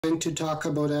Going to talk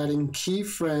about adding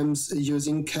keyframes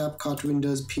using CapCut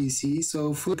Windows PC.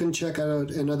 So you can check out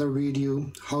another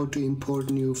video how to import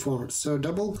new fonts. So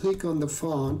double click on the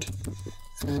font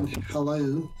and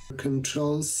hello,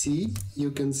 Control C, you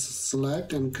can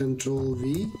select, and Control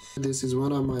V. This is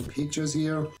one of my pictures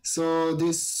here. So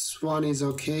this one is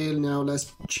okay. Now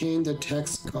let's change the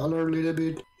text color a little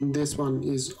bit. This one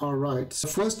is alright. So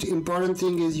first important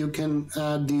thing is you can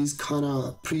add these kind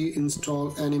of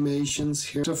pre-installed animations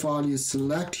here. First of all, you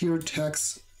select your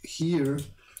text here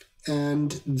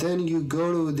and then you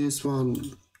go to this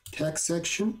one, text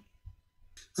section.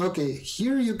 Okay,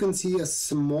 here you can see a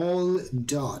small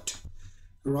dot,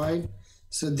 right?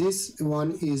 So this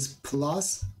one is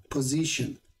plus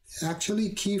position. Actually,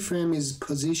 keyframe is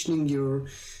positioning your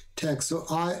text. So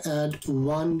I add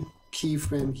one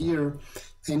keyframe here,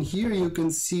 and here you can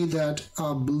see that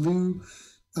a blue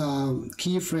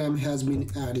keyframe has been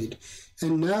added.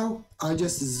 And now I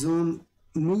just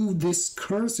move this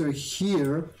cursor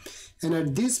here, and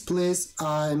at this place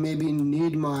I maybe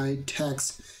need my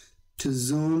text to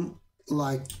zoom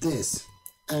like this,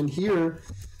 and here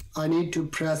I need to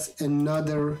press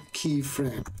another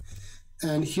keyframe,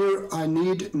 and here I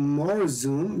need more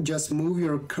zoom. Just move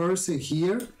your cursor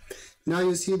here. Now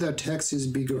you see the text is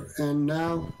bigger, and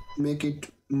now make it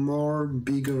more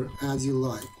bigger as you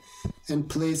like and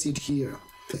place it here.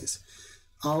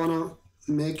 I want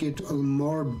to make it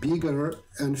more bigger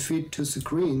and fit to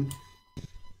screen,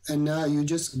 and now you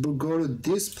just go to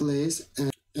this place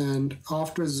and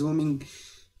after zooming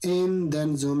in,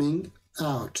 then zooming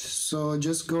out. So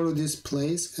just go to this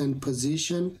place and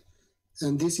position,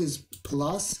 and this is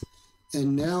plus,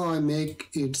 and now I make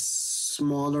it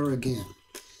smaller again,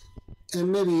 and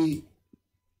maybe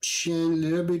change a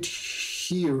little bit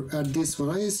here at this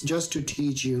one. It's just to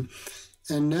teach you.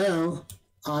 And now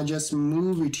I just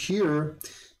move it here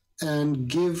and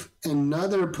give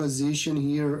another position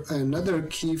here, another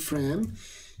keyframe,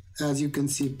 as you can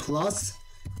see, plus,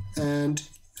 and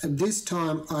at this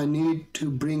time I need to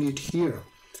bring it here,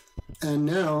 and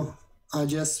now I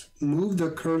just move the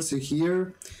cursor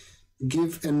here,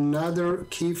 give another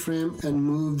keyframe, and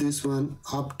move this one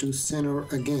up to center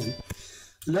again.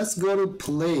 Let's go to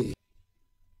play.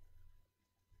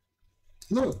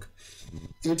 Look,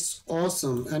 it's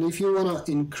awesome. And if you want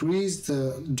to increase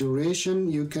the duration,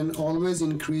 you can always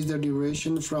increase the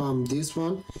duration from this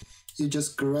one. You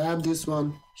just grab this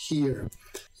one here.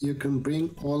 You can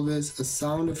bring always a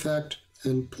sound effect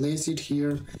and place it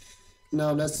here.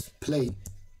 Now let's play.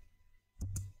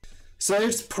 So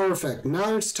it's perfect.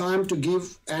 Now it's time to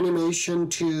give animation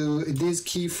to these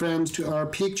keyframes to our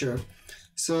picture.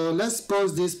 So let's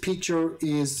suppose this picture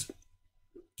is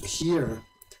here,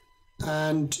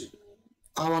 and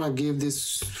I want to give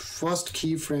this first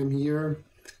keyframe here.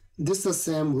 This is the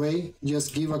same way.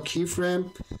 Just give a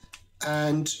keyframe,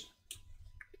 and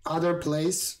other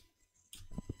place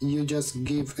you just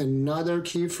give another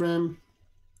keyframe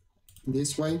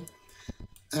this way,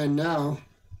 and now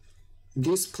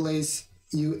this place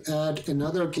you add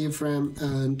another keyframe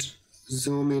and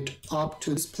zoom it up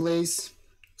to this place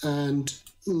and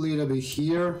a little bit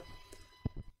here.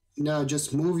 Now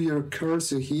just move your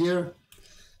cursor here,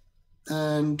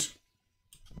 and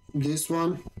this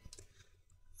one,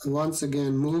 once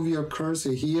again move your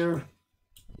cursor here.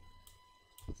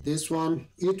 This one,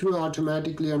 it will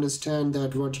automatically understand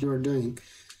that what you are doing,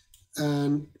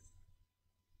 and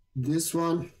this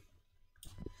one.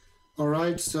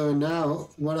 Alright, so now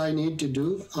what I need to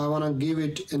do, I want to give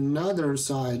it another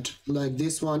side, like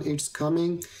this one. It's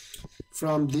coming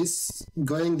from this,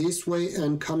 going this way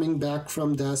and coming back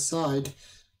from that side.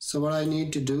 So what I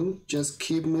need to do, just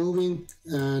keep moving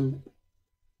and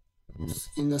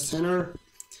in the center,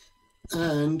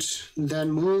 and then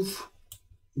move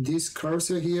this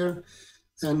cursor here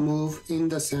and move in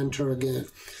the center again.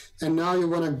 And now you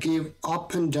want to give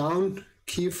up and down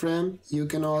keyframe. You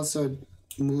can also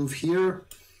move here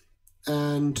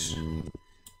and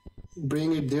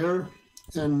bring it there,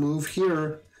 and move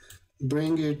here,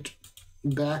 bring it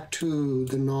back to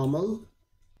the normal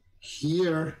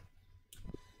here,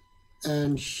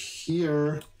 and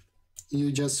here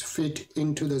you just fit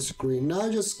into the screen. Now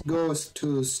just go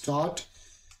to start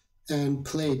and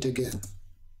play it again.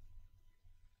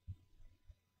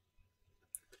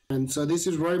 And so this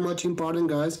is very much important,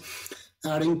 guys.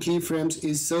 Adding keyframes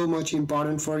is so much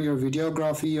important for your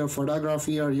videography, your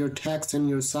photography, or your text and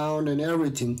your sound and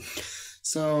everything.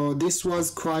 So this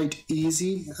was quite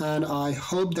easy, and I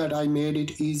hope that I made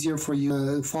it easier for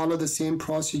you. Follow the same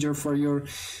procedure for your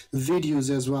videos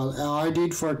as well. I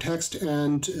did for text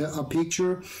and a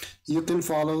picture. You can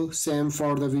follow same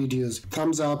for the videos.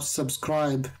 Thumbs up,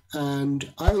 subscribe,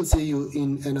 and I will see you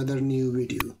in another new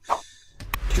video.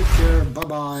 Take care. Bye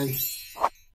bye.